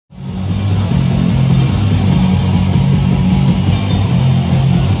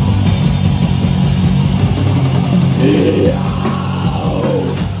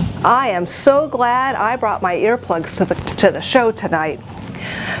I am so glad I brought my earplugs to the show tonight.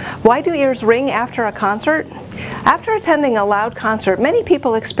 Why do ears ring after a concert? After attending a loud concert, many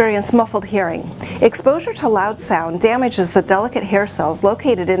people experience muffled hearing. Exposure to loud sound damages the delicate hair cells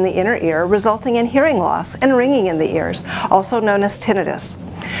located in the inner ear, resulting in hearing loss and ringing in the ears, also known as tinnitus.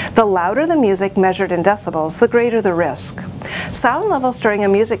 The louder the music measured in decibels, the greater the risk. Sound levels during a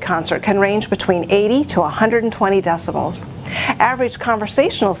music concert can range between 80 to 120 decibels. Average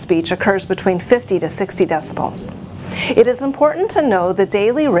conversational speech occurs between 50 to 60 decibels. It is important to know the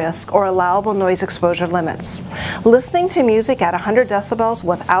daily risk or allowable noise exposure limits. Listening to music at 100 decibels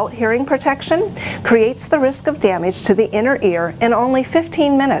without hearing protection creates the risk of damage to the inner ear in only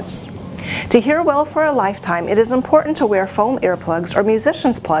 15 minutes. To hear well for a lifetime, it is important to wear foam earplugs or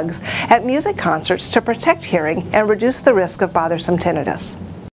musician's plugs at music concerts to protect hearing and reduce the risk of bothersome tinnitus.